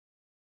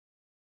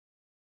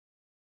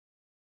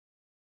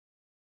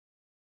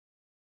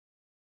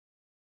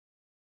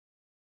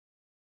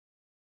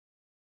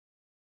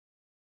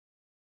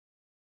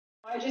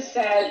I just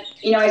said,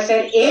 I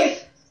said,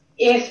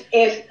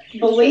 if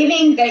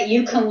believing that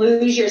you can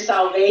lose your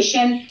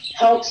salvation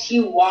helps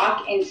you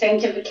walk in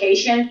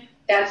sanctification,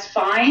 that's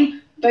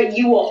fine, but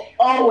you will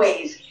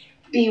always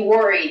be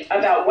worried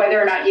about whether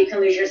or not you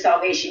can lose your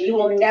salvation. You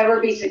will never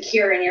be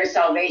secure in your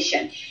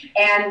salvation.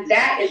 And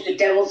that is the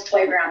devil's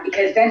playground,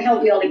 because then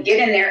he'll be able to get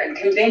in there and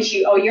convince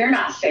you, oh, you're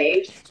not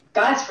saved.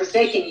 God's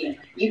forsaken you.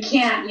 You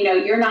can't,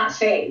 you're not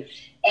saved.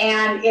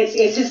 And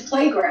it's his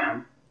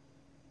playground.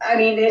 I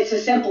mean, it's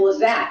as simple as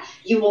that.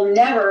 You will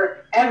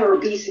never, ever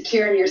be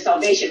secure in your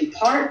salvation.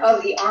 Part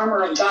of the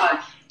armor of God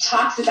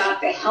talks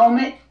about the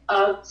helmet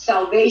of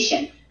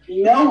salvation,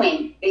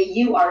 knowing that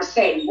you are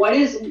saved. What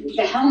is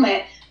the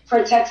helmet?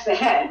 Protects the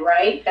head,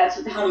 right? That's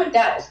what the helmet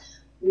does.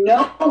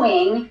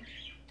 Knowing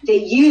that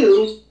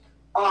you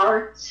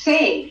are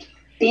saved,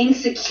 being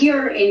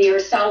secure in your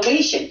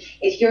salvation.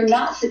 If you're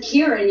not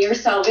secure in your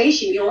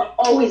salvation, you're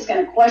always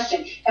going to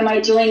question, am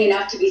I doing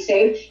enough to be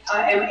saved?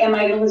 Am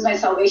I going to lose my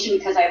salvation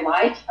because I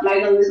lied? Am I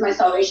going to lose my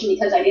salvation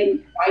because I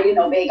didn't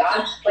obey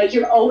God? Like,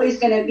 you're always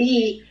going to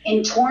be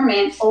in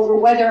torment over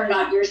whether or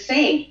not you're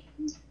saved.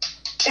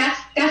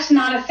 That's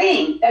not a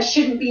thing. That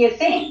shouldn't be a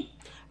thing.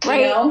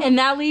 Right, and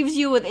that leaves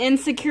you with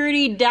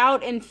insecurity,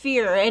 doubt, and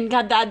fear. And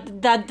God,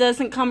 that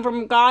doesn't come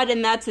from God,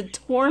 and that's a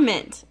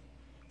torment.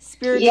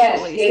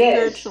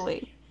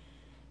 Spiritually.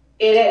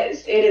 It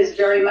is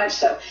very much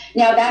so.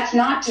 Now, that's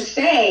not to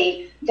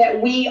say that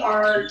we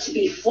are to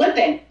be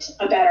flippant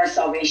about our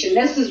salvation.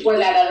 This is where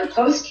that other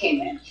post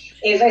came in.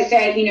 As I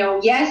said,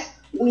 yes,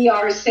 we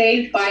are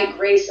saved by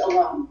grace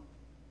alone.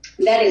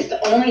 That is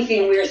the only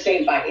thing we are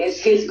saved by, is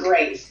his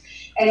grace.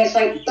 And it's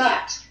like,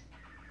 but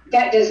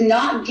that does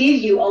not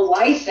give you a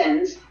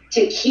license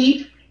to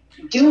keep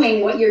doing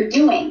what you're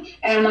doing.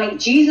 And I'm like,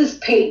 Jesus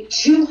paid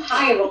too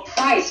high of a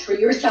price for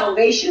your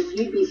salvation for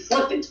you to be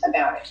flippant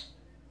about it.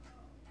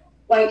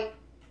 Like,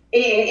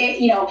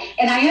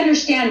 and I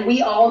understand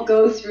we all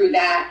go through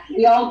that.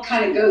 We all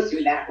kind of go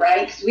through that,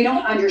 right? Because we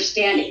don't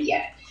understand it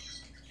yet.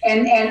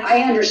 And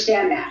I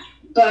understand that.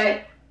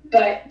 But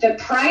the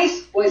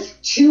price was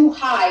too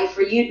high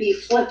for you to be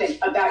flippant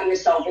about your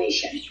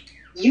salvation.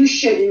 You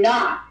should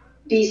not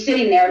be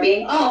sitting there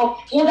being, oh,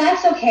 well,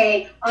 that's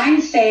okay. I'm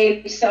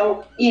saved.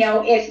 So,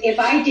 if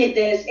I did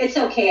this, it's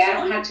okay. I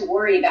don't have to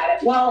worry about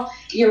it. Well,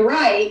 you're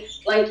right.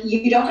 Like,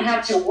 you don't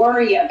have to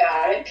worry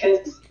about it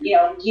because,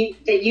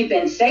 you've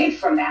been saved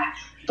from that.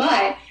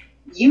 But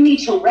you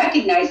need to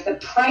recognize the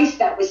price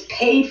that was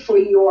paid for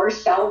your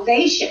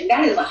salvation.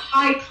 That is a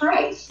high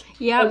price.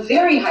 Yeah, a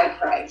very high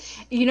price.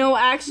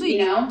 Actually,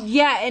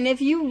 yeah, and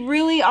if you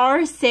really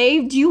are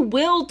saved, you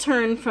will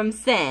turn from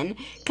sin.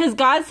 Because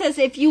God says,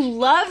 if you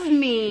love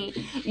me,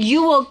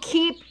 you will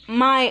keep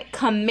my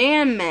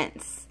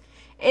commandments.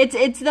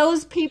 It's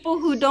those people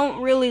who don't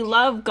really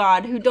love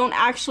God, who don't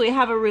actually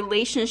have a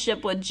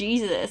relationship with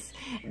Jesus,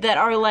 that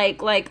are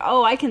like,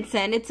 oh, I can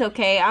sin, it's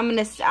okay,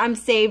 I'm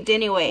saved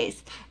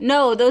anyways.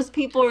 No, those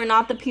people are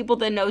not the people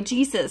that know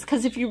Jesus.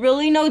 Because if you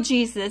really know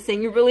Jesus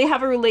and you really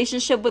have a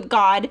relationship with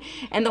God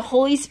and the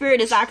Holy Spirit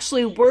is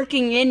actually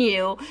working in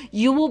you,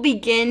 you will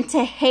begin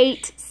to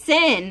hate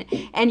sin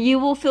and you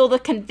will feel the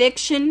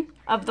conviction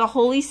of the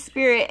Holy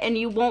Spirit, and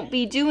you won't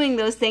be doing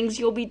those things.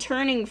 You'll be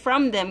turning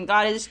from them.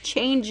 God is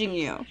changing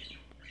you.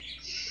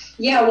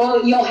 Yeah,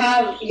 well, you'll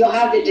have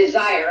the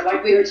desire,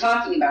 like we were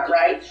talking about,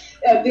 right?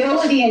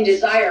 Ability and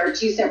desire are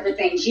two separate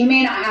things. You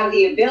may not have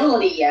the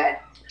ability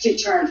yet to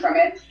turn from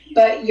it,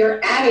 but your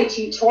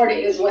attitude toward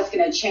it is what's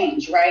going to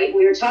change, right?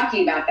 We were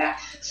talking about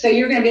that. So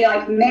you're going to be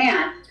like,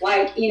 man,